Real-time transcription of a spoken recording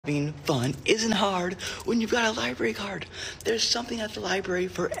Having fun isn't hard when you've got a library card. There's something at the library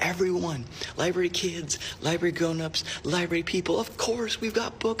for everyone. Library kids, library grown-ups, library people. Of course, we've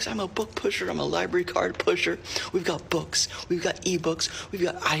got books. I'm a book pusher. I'm a library card pusher. We've got books. We've got ebooks. We've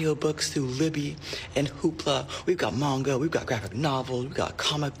got audiobooks through Libby and Hoopla. We've got manga. We've got graphic novels. We've got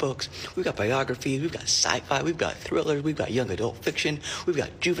comic books. We've got biographies. We've got sci-fi. We've got thrillers. We've got young adult fiction. We've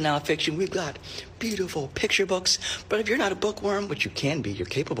got juvenile fiction. We've got beautiful picture books. But if you're not a bookworm, which you can be, you're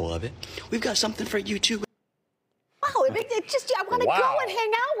capable of it, we've got something for you too. Wow, I want to go and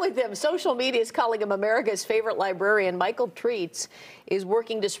hang out with him. Social media is calling him America's favorite librarian. Michael Treats is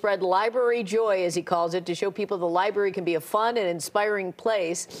working to spread library joy, as he calls it, to show people the library can be a fun and inspiring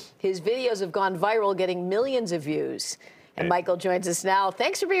place. His videos have gone viral, getting millions of views. And Michael joins us now.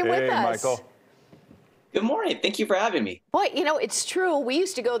 Thanks for being with us. Michael. Good morning. Thank you for having me. Boy, you know, it's true. We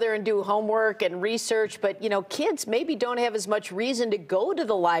used to go there and do homework and research, but, you know, kids maybe don't have as much reason to go to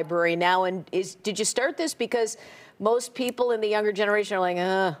the library now. And did you start this because most people in the younger generation are like,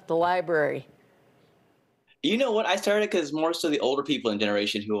 the library? You know what? I started because more so the older people in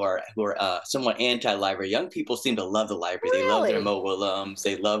generation who are somewhat anti-library. Young people seem to love the library. Really? They love their Mo Willems.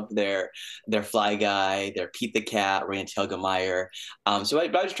 They love their Fly Guy, their Pete the Cat, Ray and Telgemeier. So I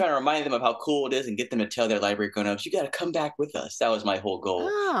was trying to remind them of how cool it is and get them to tell their library grown-ups, you got to come back with us. That was my whole goal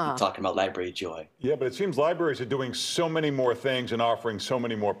in talking about library joy. Yeah, but it seems libraries are doing so many more things and offering so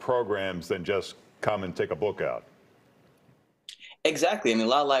many more programs than just come and take a book out. Exactly. I mean, a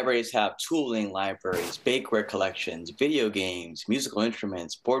lot of libraries have tooling libraries, bakeware collections, video games, musical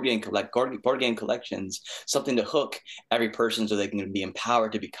instruments, board game collections, something to hook every person so they can be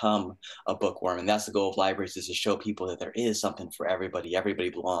empowered to become a bookworm. And that's the goal of libraries, is to show people that there is something for everybody. Everybody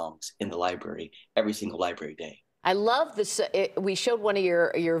belongs in the library every single library day. I love this. We showed one of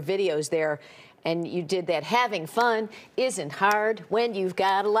your videos there, and you did that. Having fun isn't hard when you've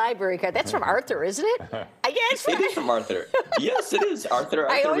got a library card. That's from Arthur, isn't it? I guess it is from Arthur. Yes, it is. Arthur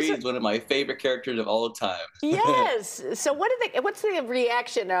Reed is one of my favorite characters of all time. Yes. So what's the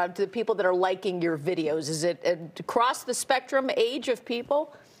reaction to the people that are liking your videos? Is it across the spectrum, age of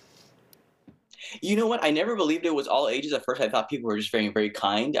people? You know what? I never believed it was all ages. At first, I thought people were just very, very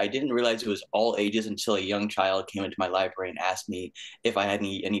kind. I didn't realize it was all ages until a young child came into my library and asked me if I had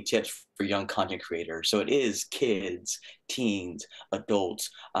any tips for young content creators. So it is kids, teens, adults,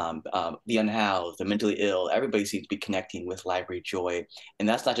 the unhoused, the mentally ill. Everybody seems to be connecting with library joy. And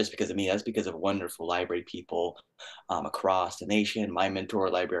that's not just because of me. That's because of wonderful library people across the nation. My mentor,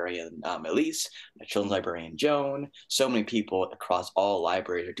 librarian Elise, my children's librarian Joan. So many people across all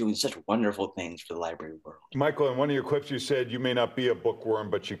libraries are doing such wonderful things for the library world. Michael, in one of your clips, you said you may not be a bookworm,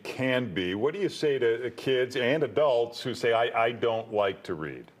 but you can be. What do you say to kids and adults who say, I don't like to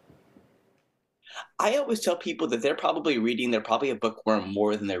read? I always tell people that they're probably a bookworm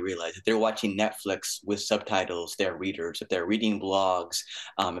more than they realize. If they're watching Netflix with subtitles, they're readers. If they're reading blogs,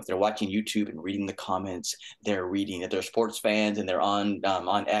 if they're watching YouTube and reading the comments, they're reading. If they're sports fans and they're on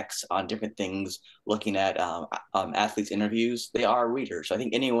X, on different things, looking at athletes' interviews, they are readers. So I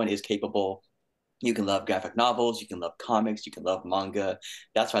think anyone is capable. You can love graphic novels, you can love comics, you can love manga.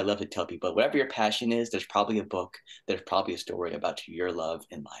 That's what I love to tell people. Whatever your passion is, there's probably a book, there's probably a story about your love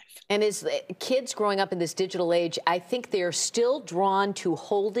in life. And as kids growing up in this digital age, I think they're still drawn to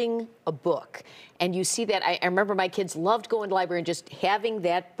holding a book. And you see that. I remember my kids loved going to the library and just having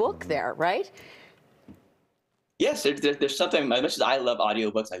that book there, right? Yes, there's something, as much as I love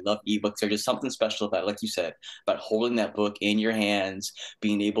audiobooks, I love ebooks, there's just something special about, like you said, about holding that book in your hands,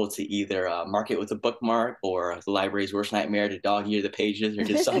 being able to either mark it with a bookmark or the library's worst nightmare to dog ear the pages. There's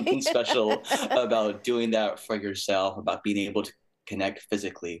just something special about doing that for yourself, about being able to connect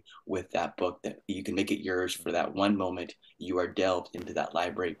physically with that book, that you can make it yours for that one moment you are delved into that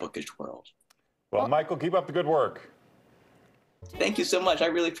library bookish world. Well, Michael, keep up the good work. Thank you so much. I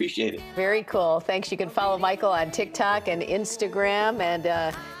really appreciate it. Very cool. Thanks. You can follow Michael on TikTok and Instagram,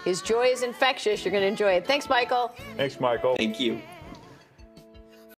 and his joy is infectious. You're going to enjoy it. Thanks, Michael. Thanks, Michael. Thank you.